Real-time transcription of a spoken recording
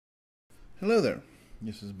Hello there.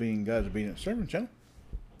 This is Being God's Obedient Servant channel.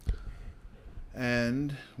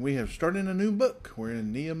 And we have started a new book. We're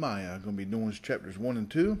in Nehemiah. I'm going to be doing chapters 1 and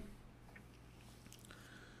 2.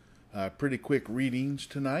 Pretty quick readings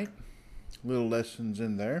tonight. Little lessons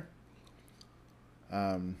in there.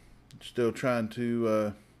 Still trying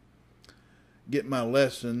to get my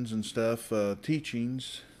lessons and stuff,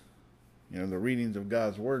 teachings, the readings of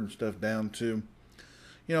God's Word and stuff down to,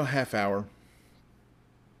 half hour.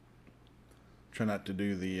 Try not to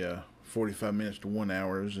do the 45 minutes to 1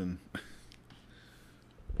 hour.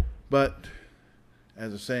 But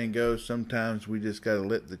as the saying goes, sometimes we just got to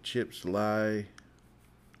let the chips lie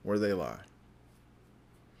where they lie.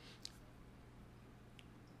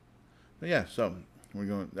 But yeah, so we're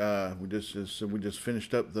going. We just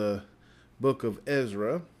finished up the book of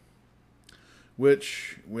Ezra,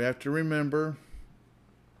 which we have to remember.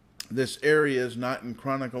 This area is not in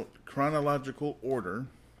chronological order.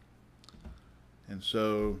 And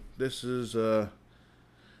so this is,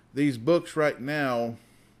 these books right now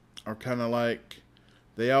are kind of like,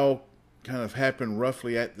 they all kind of happen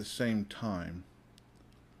roughly at the same time.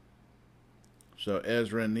 So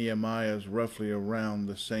Ezra and Nehemiah is roughly around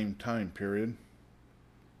the same time period.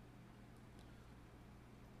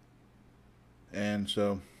 And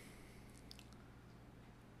so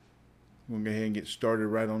we'll go ahead and get started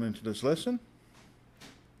right on into this lesson.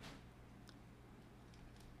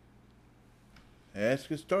 Let's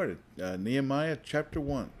get started. Nehemiah chapter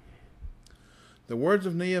 1. The words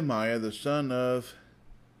of Nehemiah, the son of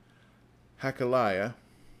Hakaliah.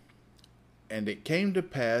 And it came to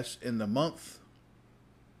pass in the month.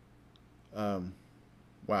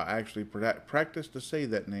 Actually practice to say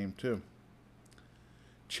that name too.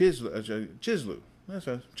 Ch1-2. That's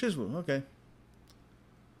a Ch1-2. Okay.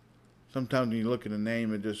 Sometimes when you look at a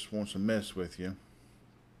name, it just wants to mess with you.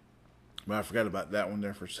 But I forgot about that one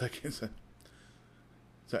there for a second.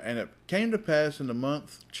 And it came to pass in the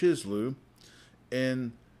month Ch1-2,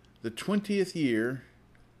 in the 20th year,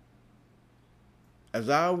 as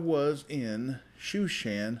I was in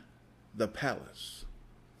Shushan the palace,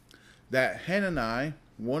 that Hanani,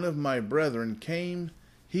 one of my brethren, came,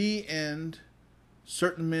 he and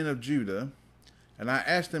certain men of Judah, and I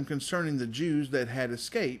asked them concerning the Jews that had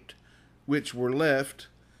escaped, which were left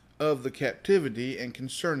of the captivity, and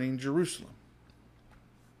concerning Jerusalem.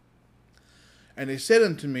 And they said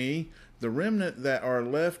unto me, the remnant that are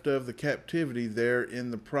left of the captivity there in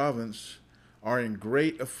the province are in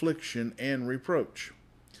great affliction and reproach.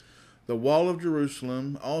 The wall of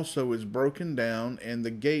Jerusalem also is broken down, and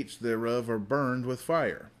the gates thereof are burned with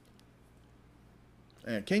fire.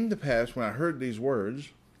 And it came to pass, when I heard these words,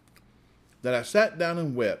 that I sat down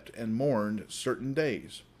and wept and mourned certain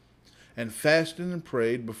days, and fasted and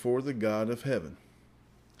prayed before the God of heaven,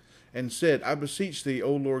 and said, I beseech thee,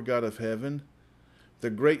 O Lord God of heaven, the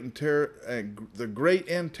great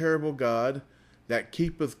and terrible God, that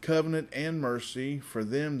keepeth covenant and mercy for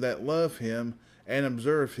them that love him and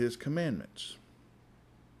observe his commandments.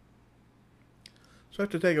 So I have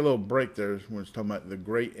to take a little break there when it's talking about the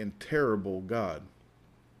great and terrible God.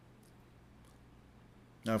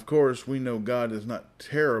 Now, of course, we know God is not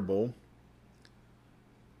terrible,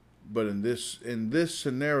 but in this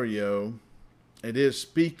scenario, it is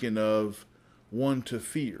speaking of one to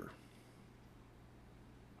fear.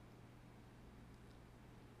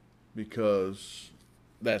 Because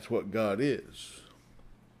that's what God is.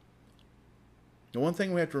 The one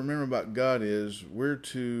thing we have to remember about God is we're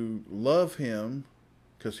to love him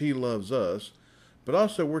because he loves us, but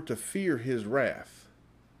also we're to fear his wrath.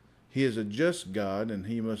 He is a just God, and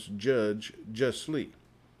he must judge justly.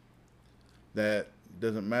 That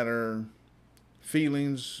doesn't matter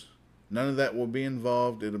feelings, none of that will be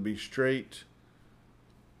involved. It'll be straight.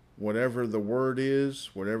 Whatever the word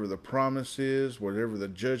is, whatever the promise is, whatever the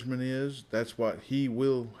judgment is, that's what he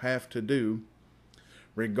will have to do,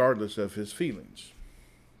 regardless of his feelings.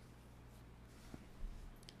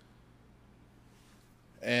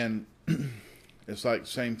 And it's like the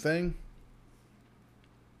same thing.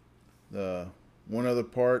 The one other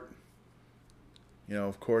part,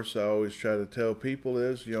 of course, I always try to tell people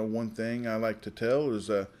is, one thing I like to tell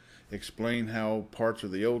is explain how parts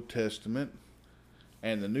of the Old Testament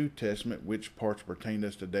and the New Testament, which parts pertain to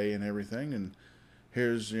us today and everything. And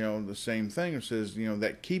here's, the same thing. It says,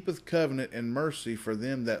 that keepeth covenant and mercy for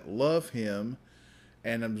them that love him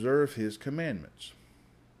and observe his commandments.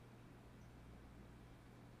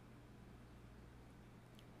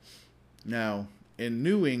 Now, in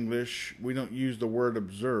New English, we don't use the word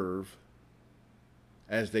observe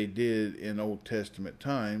as they did in Old Testament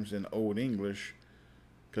times in Old English.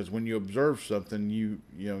 Because when you observe something,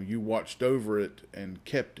 you watched over it and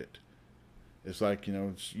kept it. It's like,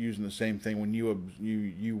 it's using the same thing when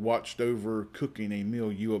you watched over cooking a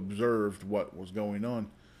meal. You observed what was going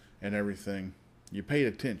on and everything. You paid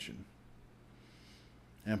attention.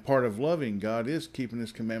 And part of loving God is keeping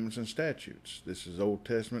His commandments and statutes. This is Old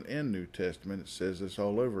Testament and New Testament. It says this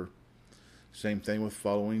all over. Same thing with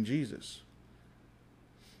following Jesus.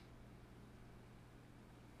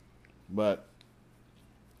 But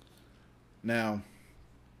now,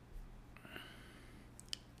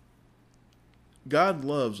 God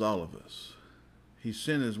loves all of us. He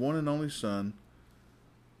sent His one and only Son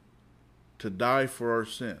to die for our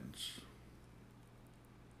sins.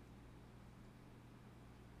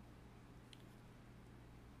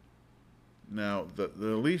 Now, the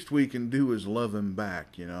least we can do is love Him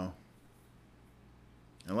back, A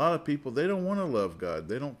lot of people, they don't want to love God.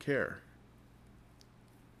 They don't care.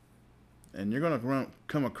 And you're going to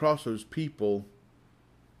come across those people.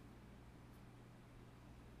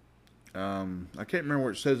 I can't remember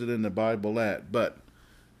where it says it in the Bible but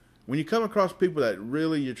when you come across people that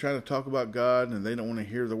really you're trying to talk about God and they don't want to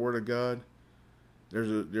hear the Word of God,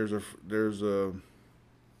 there's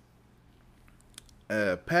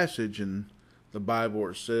a passage in the Bible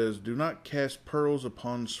where it says, "Do not cast pearls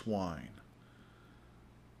upon swine."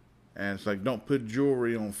 And it's like, don't put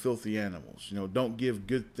jewelry on filthy animals. Don't give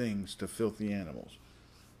good things to filthy animals.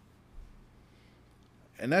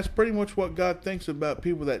 And that's pretty much what God thinks about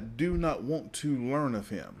people that do not want to learn of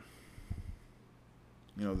Him.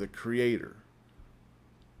 The Creator,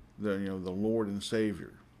 the Lord and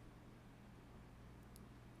Savior.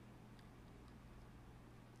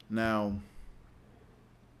 Now,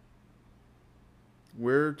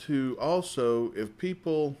 we're to also, if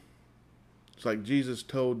people, it's like Jesus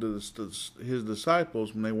told His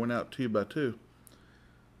disciples when they went out 2 by 2,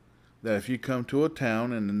 that if you come to a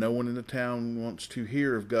town and no one in the town wants to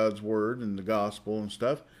hear of God's Word and the gospel and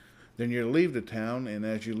stuff, then you leave the town, and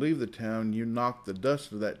as you leave the town, you knock the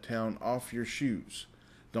dust of that town off your shoes.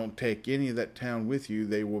 Don't take any of that town with you.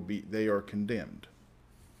 They are condemned.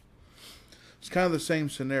 It's kind of the same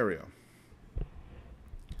scenario.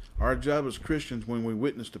 Our job as Christians, when we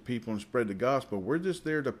witness to people and spread the gospel, we're just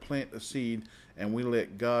there to plant a seed, and we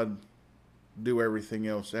let God do everything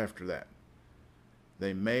else after that.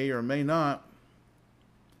 They may or may not,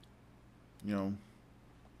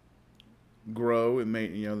 grow. They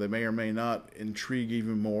may or may not intrigue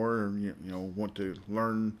even more, or want to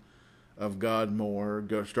learn of God more,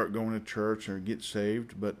 start going to church or get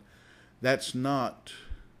saved. But that's not,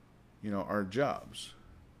 our jobs.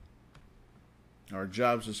 Our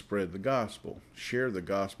jobs is to spread the gospel, share the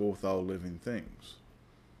gospel with all living things.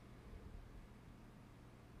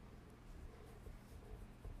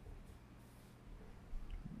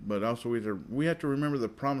 But also we have to remember the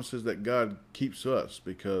promises that God keeps us,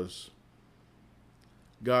 because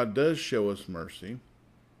God does show us mercy,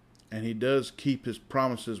 and He does keep His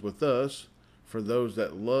promises with us for those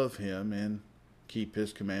that love Him and keep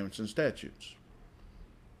His commandments and statutes.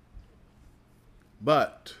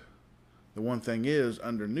 But the one thing is,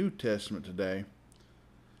 under New Testament today,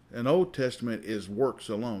 an Old Testament is works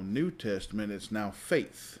alone. New Testament, it's now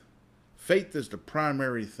faith. Faith is the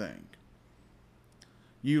primary thing.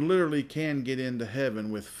 You literally can get into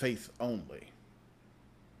heaven with faith only.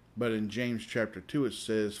 But in James chapter 2 it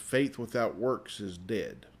says, faith without works is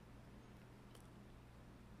dead.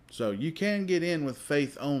 So you can get in with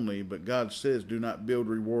faith only, but God says do not build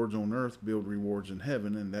rewards on earth, build rewards in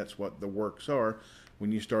heaven, and that's what the works are.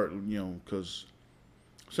 When you start, because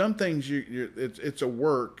some things it's a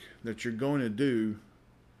work that you're going to do.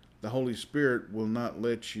 The Holy Spirit will not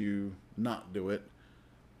let you not do it.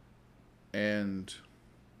 And,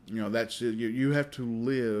 that's it. You have to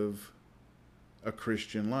live a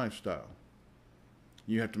Christian lifestyle.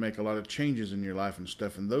 You have to make a lot of changes in your life and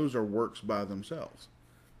stuff, and those are works by themselves.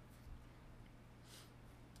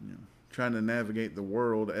 Trying to navigate the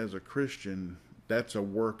world as a Christian, that's a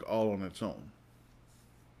work all on its own.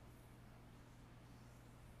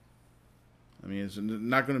 I mean, it's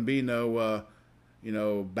not going to be no,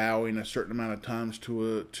 bowing a certain amount of times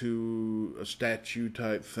to a statue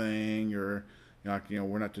type thing, or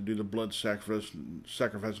we're not to do the blood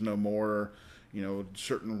sacrifice no more, or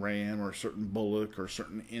certain ram or certain bullock or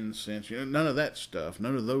certain incense. None of that stuff.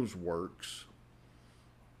 None of those works.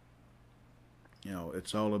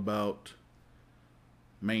 It's all about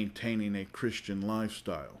maintaining a Christian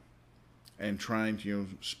lifestyle and trying to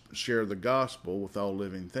share the gospel with all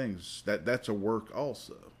living things. That's a work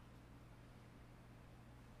also.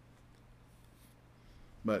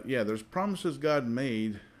 But yeah, there's promises God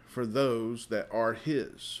made for those that are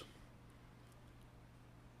His.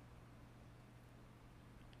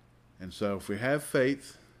 And so if we have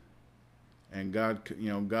faith and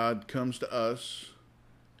God comes to us,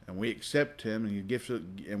 and we accept Him,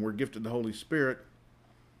 and we're gifted the Holy Spirit.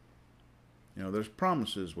 There's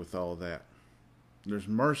promises with all that. There's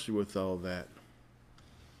mercy with all that.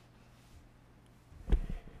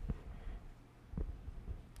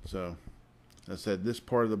 So, as I said, this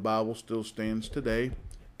part of the Bible still stands today,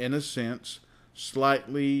 in a sense.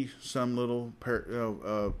 Slightly, some little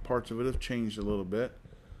parts of it have changed a little bit.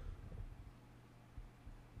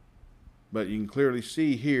 But you can clearly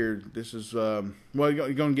see here, this is, you're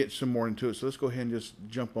going to get some more into it. So let's go ahead and just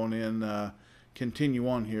jump on in, continue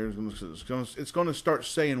on here. It's going to start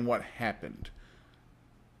saying what happened.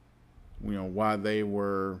 Why they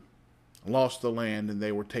lost the land and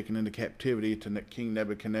they were taken into captivity to King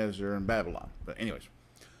Nebuchadnezzar in Babylon. But anyways,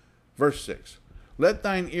 verse 6. Let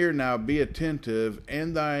thine ear now be attentive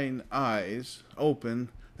and thine eyes open,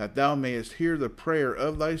 that thou mayest hear the prayer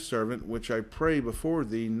of thy servant, which I pray before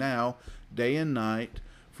thee now, day and night,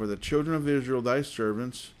 for the children of Israel thy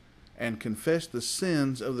servants, and confess the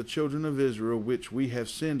sins of the children of Israel, which we have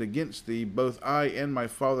sinned against thee. Both I and my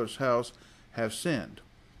father's house have sinned.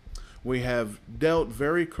 We have dealt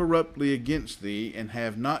very corruptly against thee, and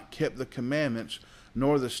have not kept the commandments,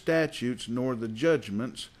 nor the statutes, nor the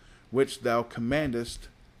judgments, which thou commandest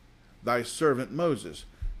thy servant Moses.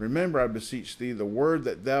 Remember, I beseech thee, the word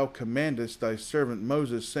that thou commandest thy servant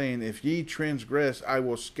Moses, saying, If ye transgress, I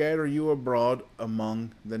will scatter you abroad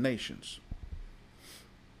among the nations.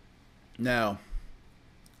 Now,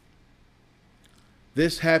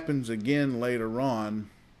 this happens again later on,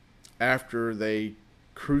 after they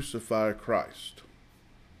crucify Christ.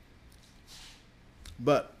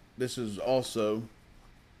 But this is also,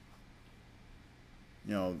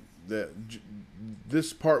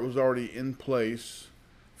 this part was already in place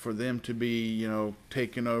for them to be,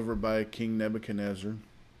 taken over by King Nebuchadnezzar.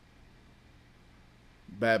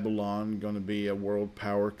 Babylon going to be a world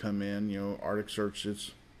power come in,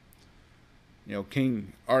 Artaxerxes.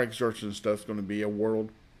 King Artaxerxes and stuff's going to be a world,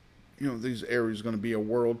 these areas going to be a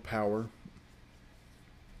world power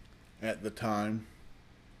at the time.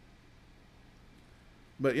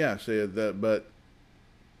 But yeah, but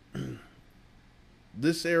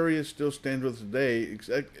this area still stands with us today.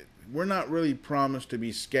 We're not really promised to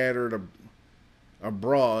be scattered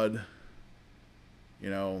abroad,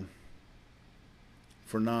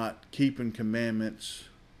 for not keeping commandments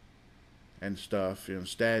and stuff,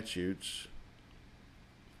 statutes.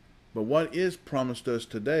 But what is promised us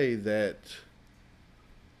today, that,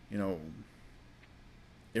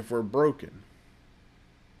 if we're broken,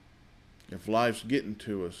 if life's getting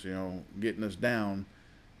to us, getting us down,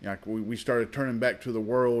 like we started turning back to the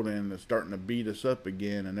world and it's starting to beat us up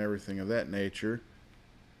again and everything of that nature,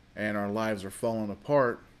 and our lives are falling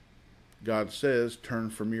apart, God says, turn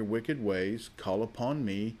from your wicked ways, call upon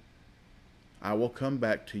me, I will come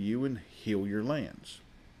back to you and heal your lands.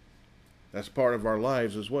 That's part of our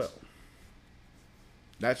lives as well.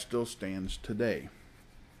 That still stands today.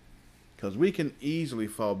 Because we can easily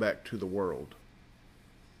fall back to the world.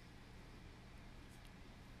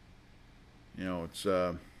 It's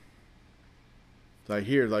I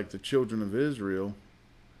hear, like the children of Israel,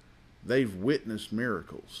 they've witnessed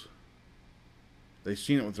miracles. They've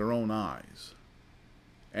seen it with their own eyes.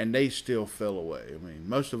 And they still fell away. I mean,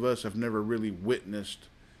 most of us have never really witnessed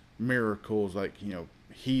miracles like,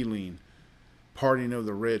 healing, parting of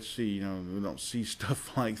the Red Sea. We don't see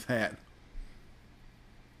stuff like that.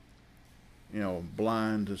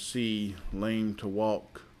 Blind to see, lame to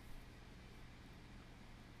walk.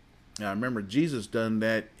 Now, I remember Jesus done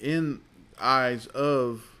that in eyes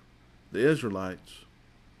of the Israelites,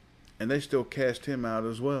 and they still cast him out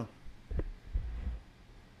as well.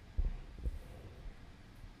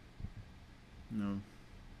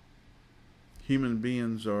 Human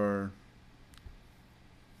beings are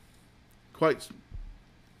quite,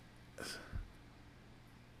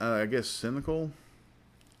 I guess, cynical.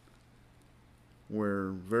 We're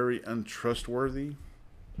very untrustworthy.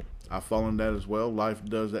 I fall in that as well. Life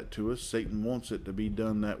does that to us. Satan wants it to be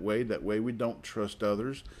done that way. That way we don't trust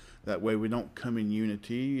others. That way we don't come in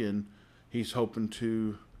unity. And he's hoping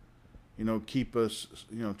to, keep us,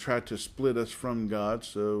 try to split us from God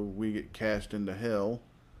so we get cast into hell.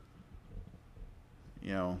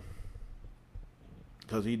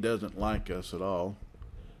 Because he doesn't like us at all.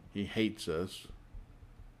 He hates us.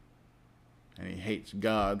 And he hates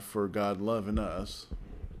God for God loving us.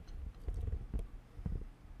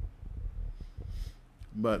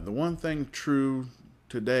 But the one thing true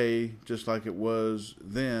today, just like it was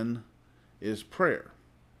then, is prayer.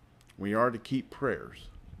 We are to keep prayers.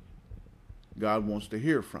 God wants to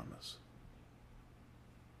hear from us.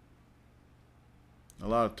 A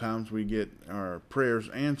lot of times we get our prayers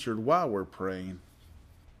answered while we're praying.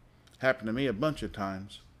 Happened to me a bunch of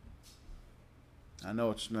times. I know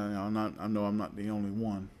it's not, I know I'm not the only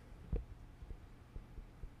one.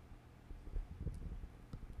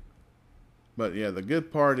 But yeah, the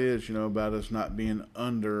good part is, about us not being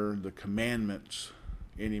under the commandments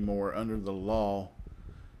anymore, under the law.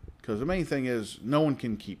 Because the main thing is, no one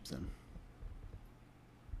can keep them.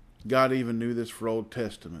 God even knew this for Old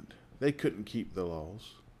Testament. They couldn't keep the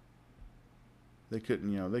laws. They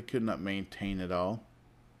couldn't, they could not maintain it all.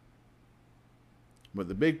 But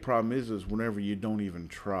the big problem is whenever you don't even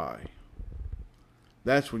try.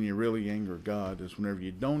 That's when you really anger God, is whenever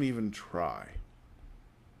you don't even try.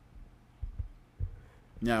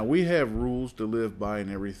 Now, we have rules to live by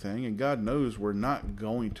and everything, and God knows we're not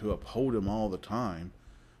going to uphold them all the time,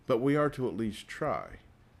 but we are to at least try.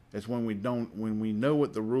 It's when we know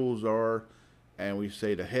what the rules are and we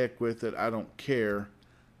say to heck with it, I don't care,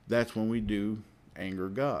 that's when we do anger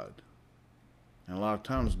God. And a lot of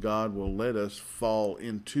times God will let us fall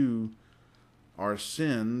into our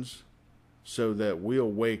sins so that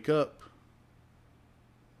we'll wake up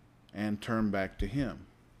and turn back to Him.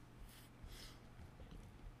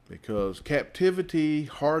 Because captivity,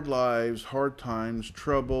 hard lives, hard times,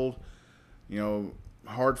 trouble,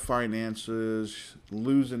 hard finances,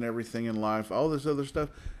 losing everything in life, all this other stuff,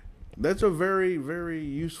 that's a very, very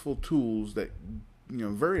useful tools that,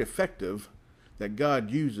 very effective, that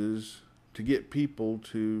God uses to get people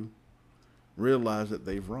to realize that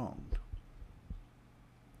they've wronged.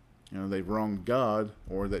 They've wronged God,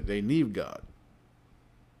 or that they need God.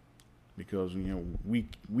 Because,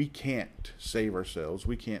 we can't save ourselves.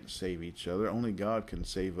 We can't save each other. Only God can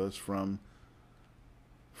save us from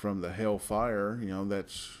the hellfire,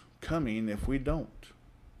 that's coming if we don't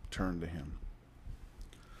turn to Him.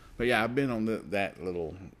 But yeah, I've been on that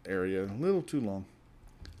little area a little too long.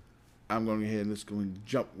 I'm going to go ahead and just going to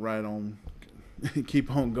jump right on,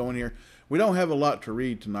 keep on going here. We don't have a lot to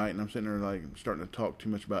read tonight, and I'm sitting there starting to talk too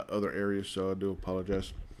much about other areas, so I do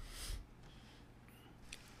apologize.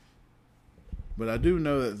 But I do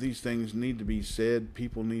know that these things need to be said.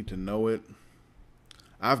 People need to know it.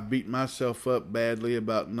 I've beat myself up badly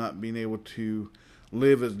about not being able to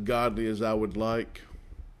live as godly as I would like.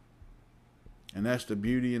 And that's the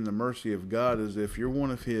beauty and the mercy of God, is if you're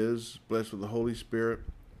one of His, blessed with the Holy Spirit,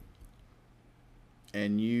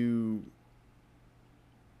 and you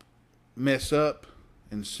mess up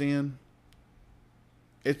and sin,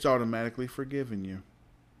 it's automatically forgiven you.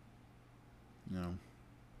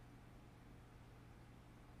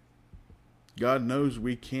 God knows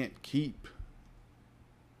we can't keep.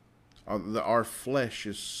 Our flesh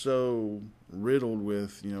is so riddled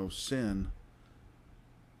with, sin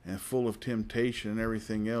and full of temptation and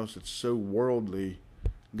everything else. It's so worldly.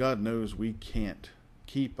 God knows we can't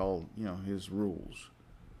keep all, His rules.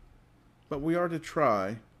 But we are to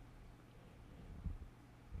try.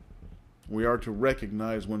 We are to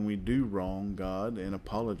recognize when we do wrong God and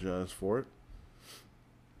apologize for it.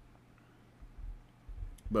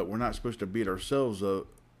 But we're not supposed to beat ourselves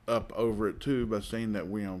up over it too by saying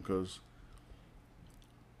that because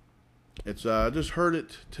it's, I just heard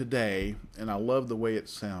it today and I love the way it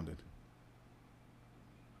sounded.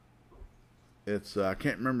 It's, I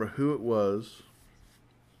can't remember who it was,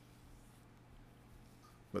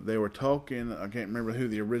 but they were talking, I can't remember who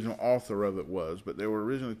the original author of it was, but they were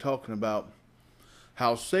originally talking about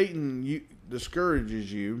how Satan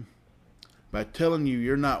discourages you by telling you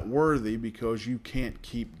you're not worthy because you can't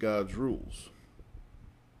keep God's rules.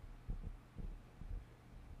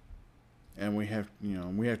 And we have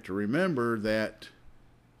to remember that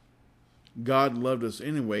God loved us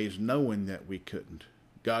anyways, knowing that we couldn't.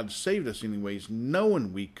 God saved us anyways,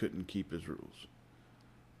 knowing we couldn't keep His rules.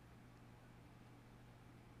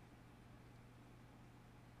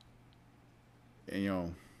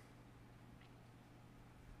 And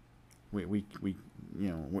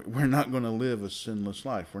we're not going to live a sinless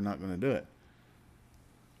life. We're not going to do it.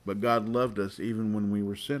 But God loved us even when we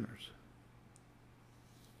were sinners.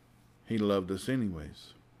 He loved us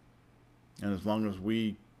anyways. And as long as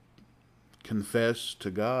we confess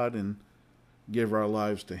to God and give our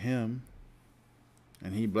lives to Him,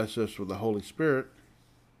 and He blesses us with the Holy Spirit,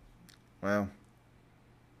 well,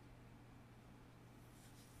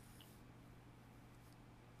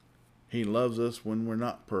 He loves us when we're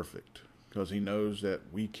not perfect, because He knows that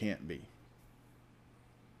we can't be.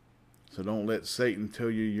 So don't let Satan tell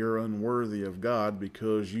you you're unworthy of God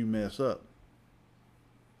because you mess up.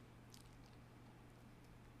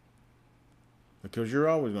 Because you're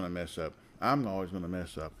always going to mess up. I'm always going to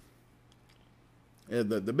mess up.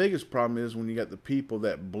 The biggest problem is when you got the people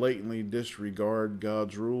that blatantly disregard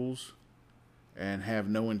God's rules and have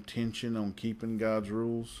no intention on keeping God's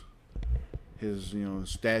rules, his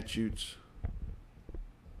statutes,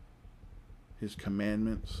 his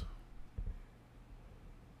commandments.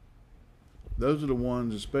 Those are the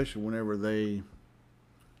ones, especially whenever they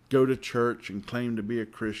go to church and claim to be a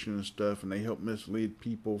Christian and stuff, and they help mislead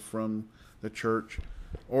people from the church.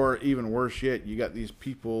 Or even worse yet, you got these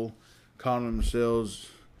people calling themselves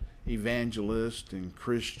evangelists and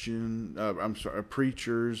Christian,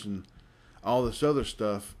 preachers and all this other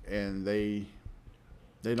stuff, and they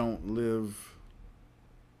don't live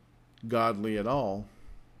godly at all.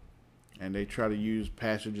 And they try to use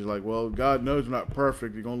passages like, well, God knows we're not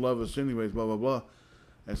perfect. He's going to love us anyways, blah, blah, blah.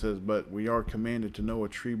 And says, but we are commanded to know a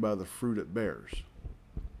tree by the fruit it bears.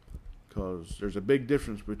 Because there's a big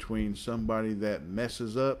difference between somebody that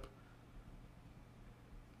messes up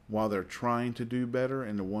while they're trying to do better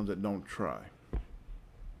and the ones that don't try.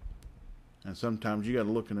 And sometimes you got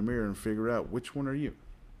to look in the mirror and figure out which one are you.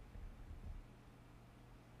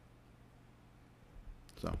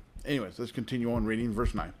 So, anyways, let's continue on reading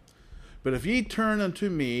verse 9. But if ye turn unto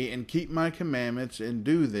me and keep my commandments and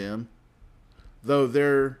do them, though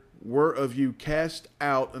there were of you cast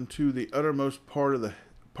out unto the uttermost part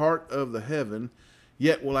of the heaven,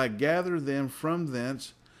 yet will I gather them from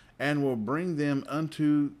thence, and will bring them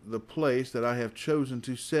unto the place that I have chosen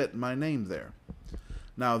to set my name there.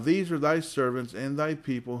 Now these are thy servants and thy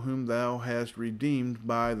people, whom thou hast redeemed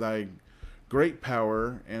by thy great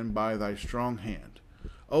power and by thy strong hand.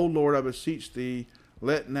 O Lord, I beseech thee,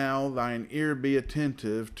 let now thine ear be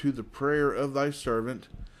attentive to the prayer of thy servant,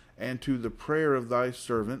 and to the prayer of thy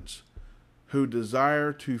servants, who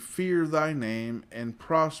desire to fear thy name and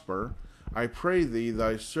prosper. I pray thee,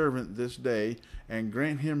 thy servant, this day, and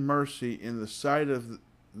grant him mercy in the sight of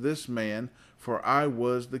this man, for I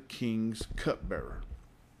was the king's cupbearer.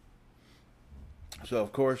 So,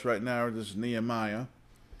 of course, right now, this is Nehemiah,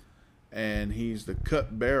 and he's the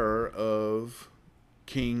cupbearer of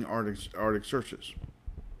King Artaxerxes,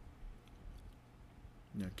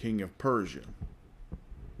 king of Persia.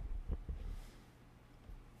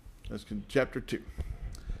 Let's go to chapter 2.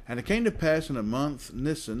 And it came to pass in a month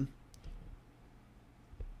Nisan,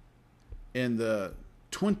 in the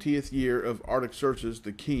 20th year of Artaxerxes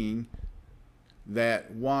the king,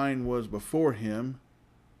 that wine was before him,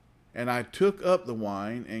 and I took up the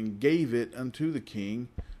wine and gave it unto the king.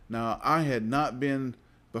 Now I had not been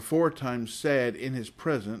beforetime sad in his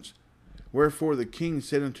presence. Wherefore the king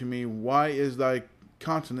said unto me, Why is thy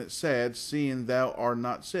countenance sad, seeing thou art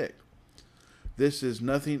not sick? This is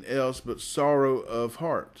nothing else but sorrow of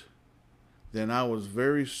heart. Then I was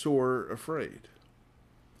very sore afraid,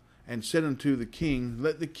 and said unto the king,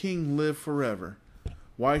 Let the king live forever.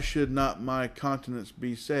 Why should not my countenance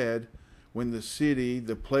be sad, when the city,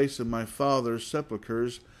 the place of my father's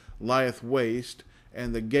sepulchres, lieth waste,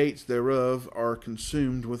 and the gates thereof are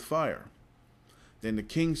consumed with fire? Then the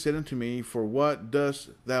king said unto me, For what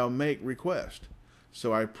dost thou make request?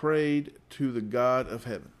 So I prayed to the God of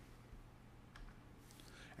heaven.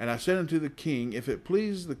 And I said unto the king, If it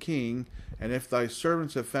please the king, and if thy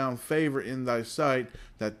servants have found favor in thy sight,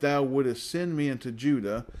 that thou wouldest send me into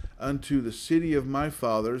Judah, unto the city of my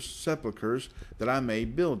father's sepulchres, that I may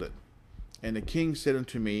build it. And the king said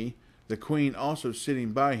unto me, the queen also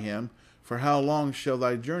sitting by him, For how long shall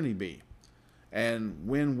thy journey be? And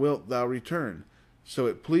when wilt thou return? So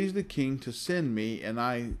it pleased the king to send me, and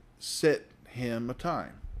I set him a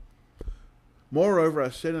time. Moreover, I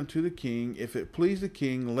said unto the king, If it please the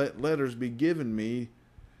king, let letters be given me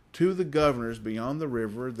to the governors beyond the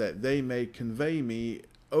river, that they may convey me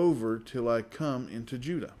over till I come into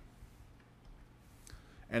Judah.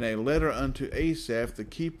 And a letter unto Asaph, the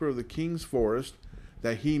keeper of the king's forest,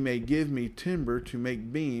 that he may give me timber to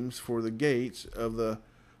make beams for the gates of the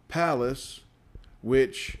palace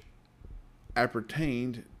which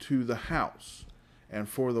appertained to the house, and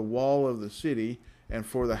for the wall of the city, and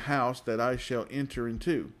for the house that I shall enter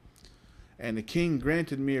into. And the king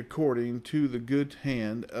granted me according to the good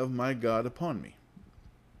hand of my God upon me.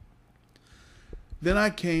 Then I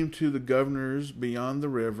came to the governors beyond the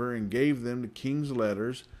river, and gave them the king's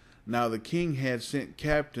letters. Now the king had sent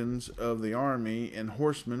captains of the army and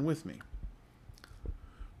horsemen with me.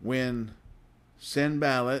 When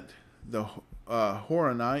Sanballat the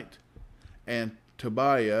Horonite, and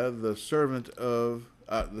Tobiah the servant,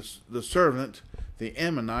 the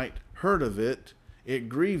Ammonite, heard of it, it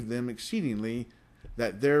grieved them exceedingly,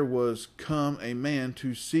 that there was come a man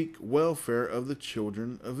to seek welfare of the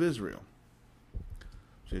children of Israel.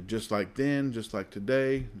 So just like then, just like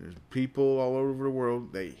today, there's people all over the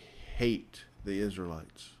world, they hate the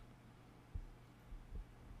Israelites.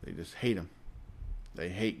 They just hate them. They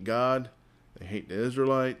hate God. They hate the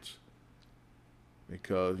Israelites.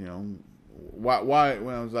 Because, why?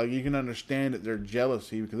 When I was like, you can understand that they're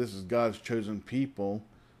jealousy because this is God's chosen people.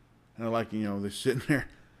 And they're like, they're sitting there.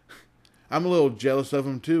 I'm a little jealous of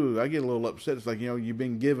them too. I get a little upset. It's like, you've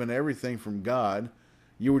been given everything from God.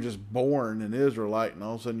 You were just born an Israelite, and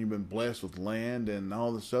all of a sudden you've been blessed with land and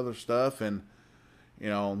all this other stuff. And,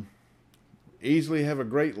 easily have a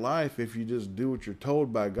great life if you just do what you're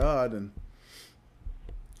told by God. And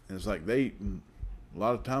it's like they, a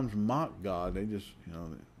lot of times, mock God. They just,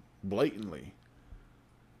 blatantly.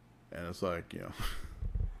 And it's like,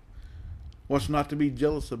 what's not to be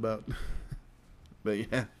jealous about? But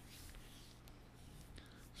yeah,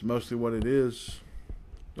 it's mostly what it is.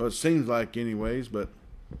 Well, it seems like anyways, but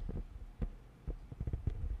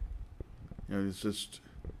it's just,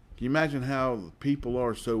 can you imagine how people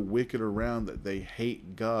are so wicked around that they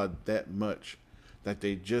hate God that much that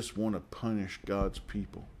they just want to punish God's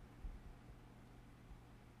people?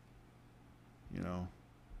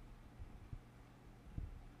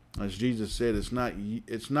 As Jesus said, it's not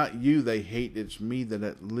you they hate, it's me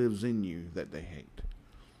that lives in you that they hate.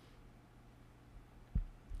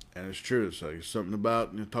 And it's true. It's like something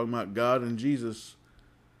about talking about God and Jesus.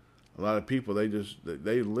 A lot of people, they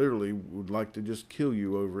literally would like to just kill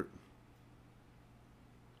you over it.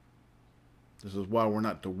 This is why we're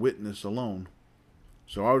not to witness alone.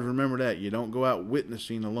 So always remember that. You don't go out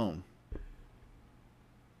witnessing alone.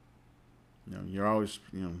 You're always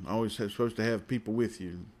supposed to have people with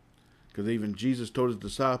you. Because even Jesus told his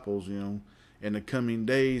disciples, in the coming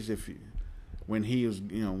days, Jesus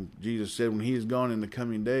said when he is gone in the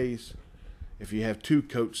coming days, if you have two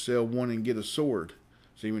coats, sell one and get a sword.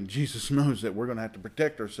 So even Jesus knows that we're going to have to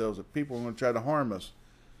protect ourselves, that people are going to try to harm us.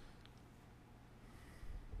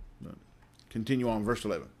 But continue on, verse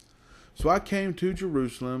 11. So I came to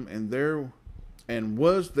Jerusalem and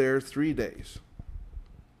was there 3 days.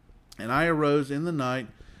 And I arose in the night,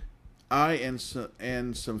 I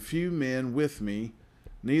and some few men with me,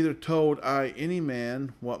 neither told I any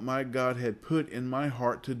man what my God had put in my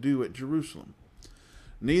heart to do at Jerusalem.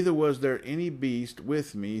 Neither was there any beast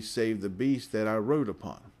with me, save the beast that I rode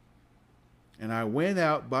upon. And I went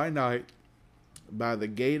out by night by the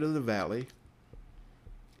gate of the valley,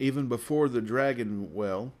 even before the dragon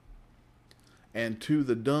well, and to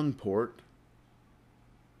the dung port,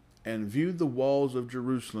 and viewed the walls of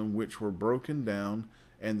Jerusalem, which were broken down,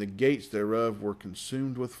 and the gates thereof were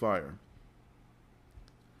consumed with fire.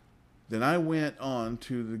 Then I went on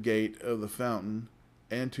to the gate of the fountain,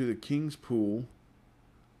 and to the king's pool,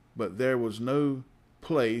 but there was no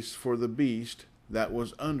place for the beast that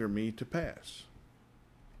was under me to pass.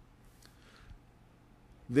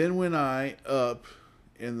 Then went I up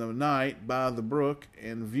in the night by the brook,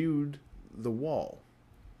 and viewed the wall,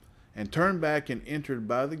 and turned back and entered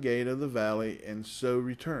by the gate of the valley, and so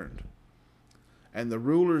returned. And the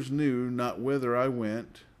rulers knew not whither I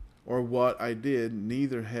went, or what I did,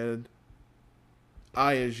 neither had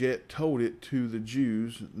I as yet told it to the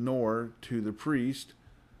Jews, nor to the priests,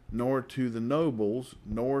 nor to the nobles,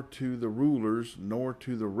 nor to the rulers, nor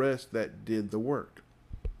to the rest that did the work.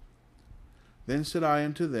 Then said I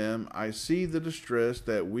unto them, I see the distress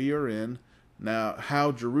that we are in, now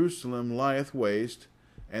how Jerusalem lieth waste,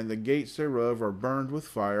 and the gates thereof are burned with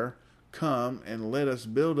fire. Come, and let us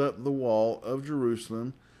build up the wall of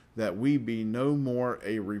Jerusalem, that we be no more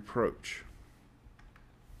a reproach.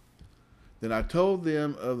 Then I told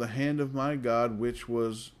them of the hand of my God, which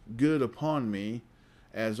was good upon me,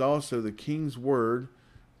 as also the king's word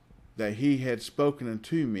that he had spoken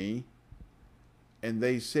unto me. And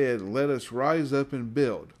they said, let us rise up and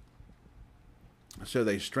build. So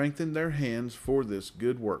they strengthened their hands for this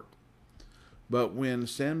good work. But when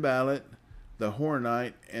Sanballat the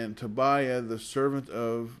Horonite, and Tobiah the servant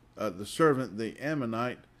the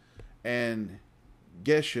Ammonite, and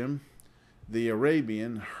Geshem the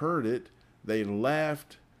Arabian heard it, they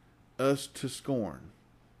laughed us to scorn,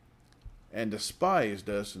 and despised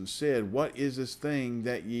us, and said, what is this thing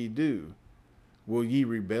that ye do? Will ye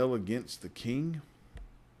rebel against the king?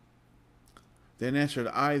 Then answered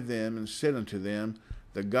I them, and said unto them,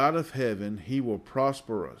 the God of heaven, he will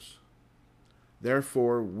prosper us.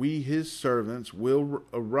 Therefore we his servants will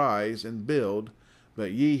arise and build,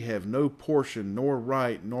 but ye have no portion, nor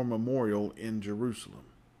right, nor memorial in Jerusalem.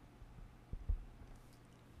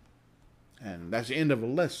 And that's the end of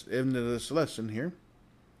this lesson here.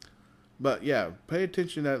 But yeah, pay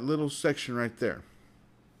attention to that little section right there.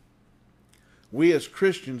 We as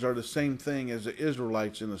Christians are the same thing as the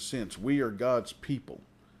Israelites in a sense. We are God's people.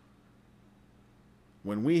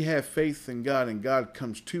 When we have faith in God and God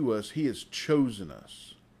comes to us, He has chosen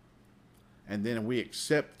us. And then we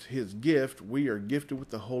accept His gift, we are gifted with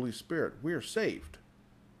the Holy Spirit. We are saved.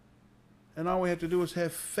 And all we have to do is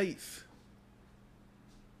have faith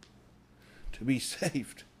to be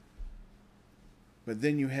saved. But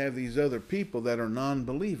then you have these other people that are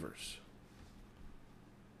non-believers.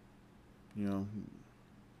 You know,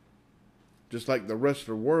 just like the rest of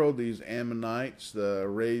the world, these Ammonites, the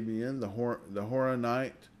Arabian, the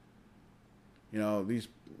Horonite, these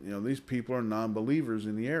people are non-believers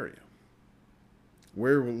in the area.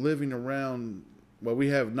 We're living around, we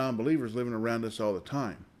have non-believers living around us all the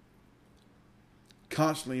time,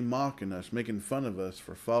 constantly mocking us, making fun of us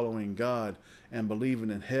for following God and believing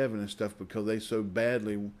in heaven and stuff because they so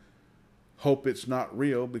badly hope it's not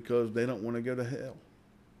real because they don't want to go to hell.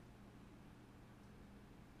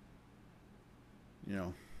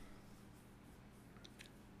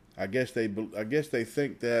 I guess they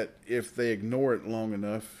think that if they ignore it long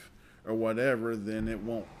enough or whatever, then it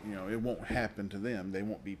won't happen to them. They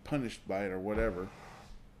won't be punished by it or whatever.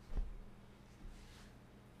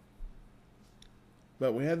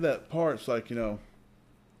 But we have that part. It's like,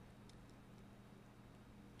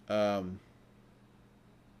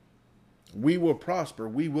 we will prosper.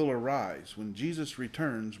 We will arise. When Jesus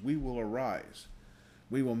returns, we will arise.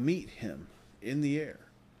 We will meet Him in the air.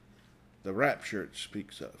 The rapture it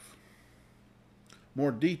speaks of.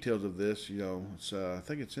 More details of this, it's, I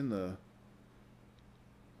think it's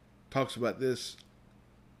talks about this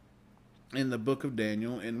in the book of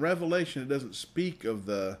Daniel. In Revelation, it doesn't speak of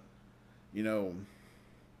the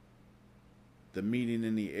meeting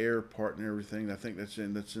in the air part and everything. I think that's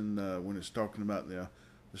in when it's talking about the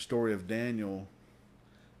story of Daniel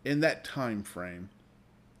in that time frame.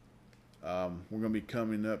 We're going to be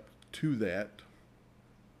coming up to that.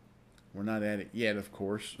 We're not at it yet, of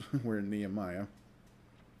course. We're in Nehemiah.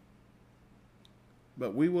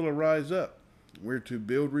 But we will arise up. We're to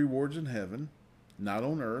build rewards in heaven, not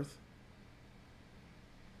on earth.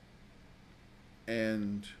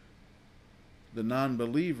 And the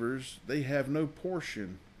non-believers, they have no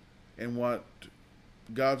portion in what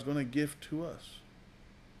God's going to give to us.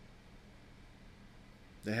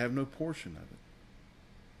 They have no portion of it.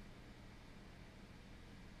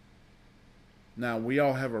 Now, we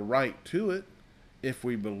all have a right to it if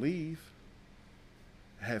we believe,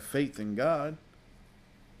 have faith in God,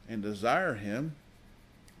 and desire Him.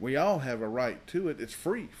 We all have a right to it. It's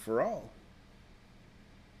free for all.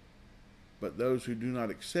 But those who do not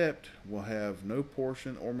accept will have no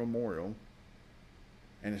portion or memorial,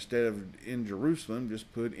 and instead of in Jerusalem,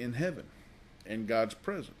 just put in heaven, in God's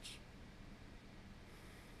presence.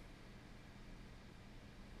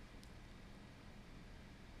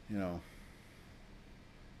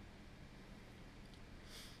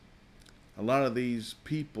 A lot of these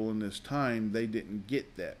people in this time, they didn't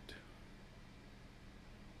get that.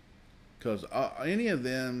 Because any of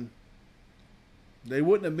them, they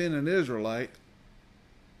wouldn't have been an Israelite,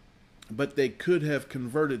 but they could have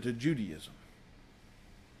converted to Judaism.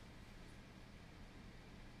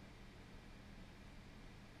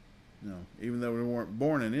 Even though they weren't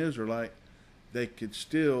born an Israelite, they could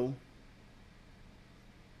still,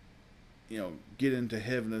 get into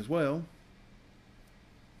heaven as well.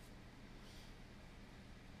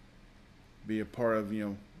 Be a part of,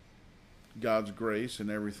 God's grace and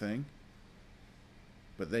everything.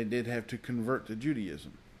 But they did have to convert to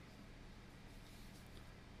Judaism.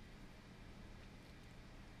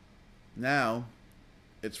 Now,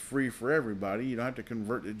 it's free for everybody. You don't have to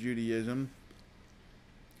convert to Judaism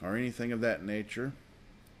or anything of that nature.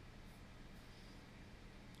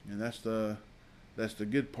 And that's the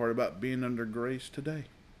good part about being under grace today.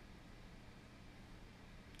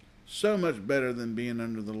 So much better than being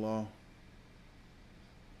under the law.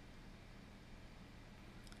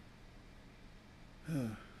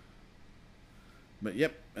 But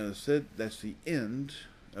yep, as I said, that's the end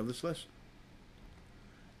of this lesson.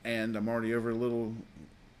 And I'm already over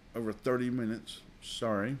 30 minutes.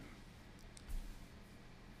 Sorry.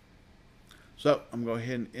 So I'm going to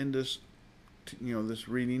go ahead and end this, this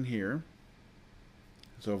reading here.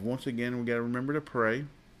 So once again, we got to remember to pray.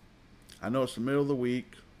 I know it's the middle of the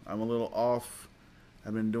week. I'm a little off.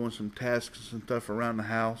 I've been doing some tasks and stuff around the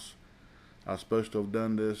house. I was supposed to have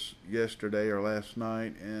done this yesterday or last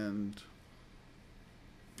night, and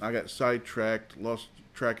I got sidetracked, lost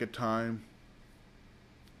track of time.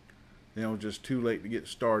 Just too late to get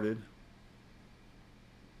started.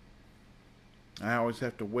 I always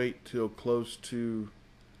have to wait till close to,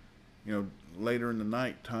 later in the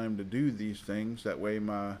night time to do these things. That way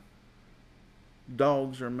my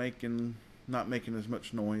dogs are not making as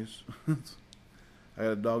much noise. I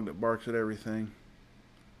got a dog that barks at everything.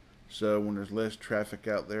 So when there's less traffic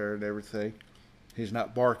out there and everything, he's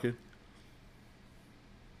not barking.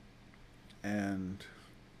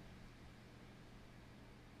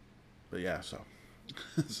 But yeah, so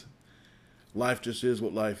life just is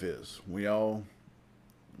what life is. We all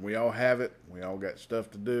have it. We all got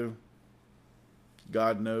stuff to do.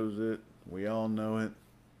 God knows it. We all know it.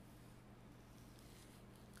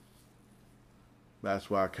 That's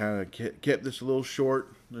why I kind of kept this a little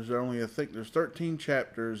short. I think there's 13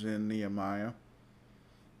 chapters in Nehemiah.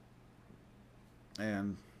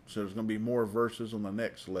 And so there's going to be more verses on the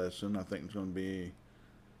next lesson. I think it's going to be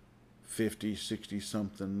 50, 60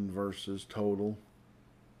 something verses total.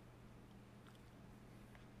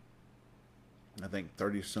 I think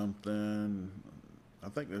 30 something. I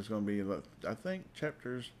think there's going to be, I think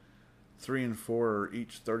chapters 3 and 4 are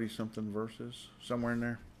each 30 something verses, somewhere in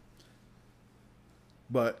there.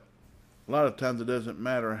 But a lot of times it doesn't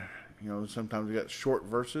matter. Sometimes we got short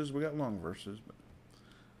verses, we got long verses.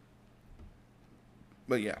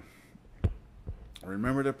 But yeah,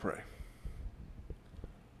 remember to pray.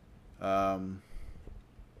 The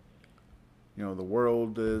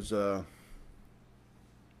world is, there's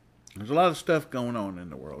a lot of stuff going on in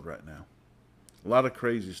the world right now. A lot of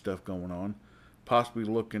crazy stuff going on. Possibly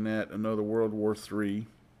looking at another World War III.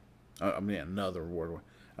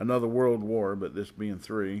 Another World War, but this being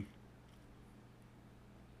 3.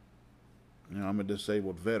 I'm a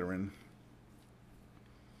disabled veteran.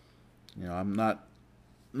 I'm not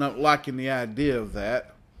liking the idea of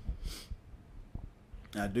that.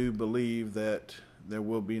 I do believe that there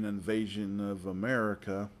will be an invasion of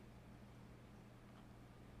America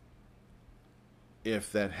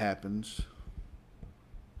if that happens.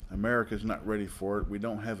 America's not ready for it. We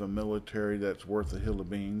don't have a military that's worth a hill of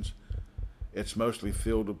beans. It's mostly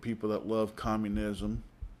filled with people that love communism.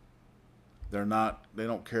 They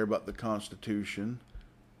don't care about the Constitution.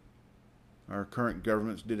 Our current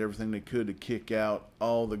governments did everything they could to kick out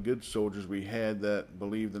all the good soldiers we had that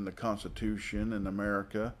believed in the Constitution and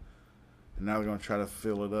America. And now they're going to try to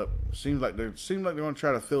fill it up. Seems like they're going to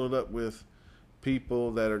try to fill it up with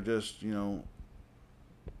people that are just,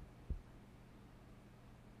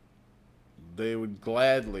 they would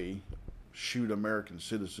gladly shoot American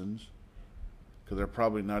citizens because they're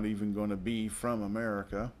probably not even going to be from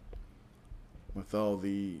America. With all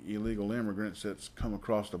the illegal immigrants that's come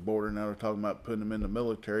across the border, now they're talking about putting them in the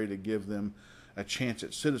military to give them a chance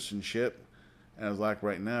at citizenship. And it's like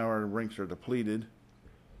right now our ranks are depleted.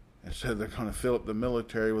 And so they're going to fill up the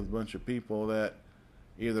military with a bunch of people that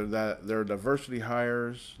either that they're diversity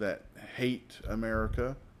hires that hate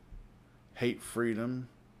America, hate freedom,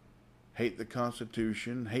 hate the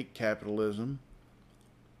Constitution, hate capitalism,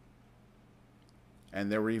 and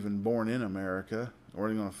they were even born in America. Or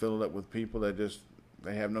they're going to fill it up with people that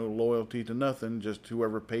they have no loyalty to nothing, just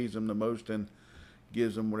whoever pays them the most and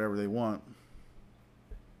gives them whatever they want.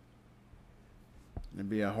 It'd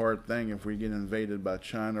be a hard thing if we get invaded by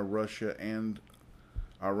China, Russia, and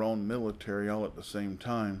our own military all at the same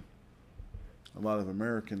time. A lot of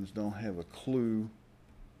Americans don't have a clue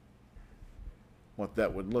what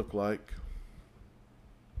that would look like.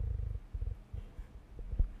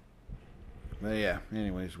 But yeah,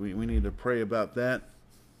 anyways, we need to pray about that.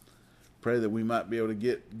 Pray that we might be able to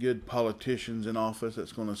get good politicians in office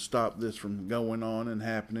that's going to stop this from going on and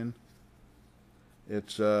happening.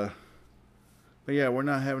 But yeah, we're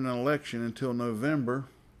not having an election until November.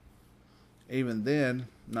 Even then,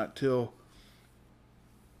 not till,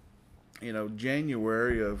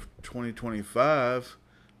 January of 2025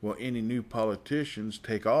 will any new politicians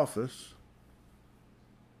take office.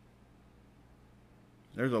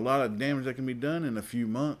 There's a lot of damage that can be done in a few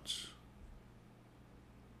months.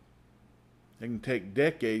 It can take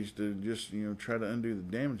decades to just, try to undo the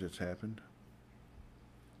damage that's happened.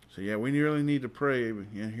 So yeah, we really need to pray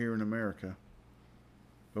here in America.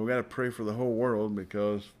 But we got to pray for the whole world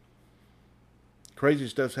because crazy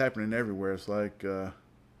stuff's happening everywhere. It's like,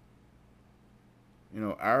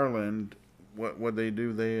 Ireland, what they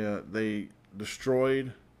do, they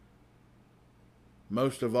destroyed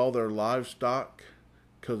most of all their livestock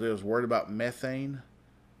because they was worried about methane,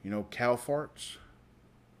 cow farts.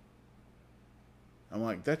 I'm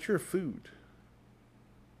like, that's your food.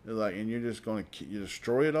 They're like, and you're just going to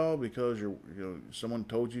destroy it all because someone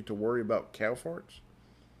told you to worry about cow farts?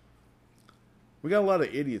 We got a lot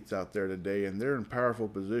of idiots out there today, and they're in powerful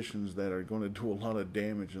positions that are going to do a lot of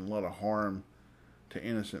damage and a lot of harm to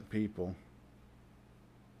innocent people.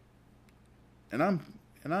 And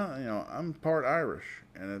I'm part Irish,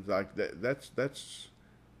 and it's like that's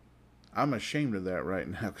I'm ashamed of that right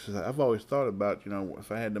now because I've always thought about,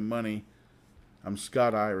 if I had the money I'm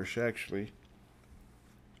Scot-Irish, actually.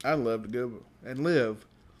 I'd love to go and live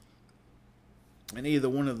in either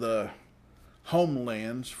one of the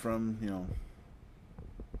homelands from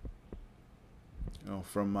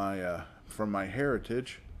from my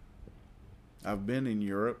heritage. I've been in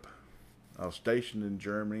Europe. I was stationed in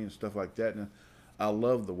Germany and stuff like that, and I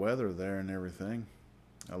love the weather there and everything.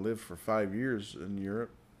 I lived for 5 years in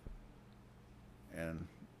Europe,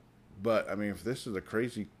 but I mean, if this is the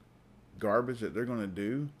crazy garbage that they're going to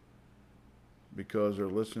do because they're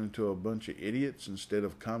listening to a bunch of idiots instead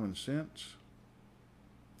of common sense,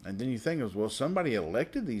 and then you think, well, somebody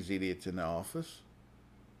elected these idiots in the office.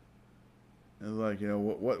 And like,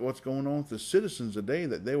 what's going on with the citizens today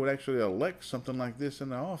that they would actually elect something like this in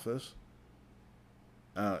the office?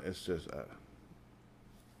 It's just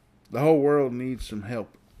the whole world needs some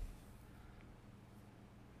help.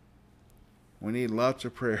 We need lots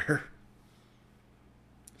of prayer.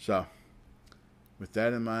 So, with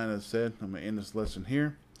that in mind, as I said, I'm going to end this lesson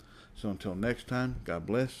here. So until next time, God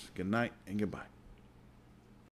bless, good night, and goodbye.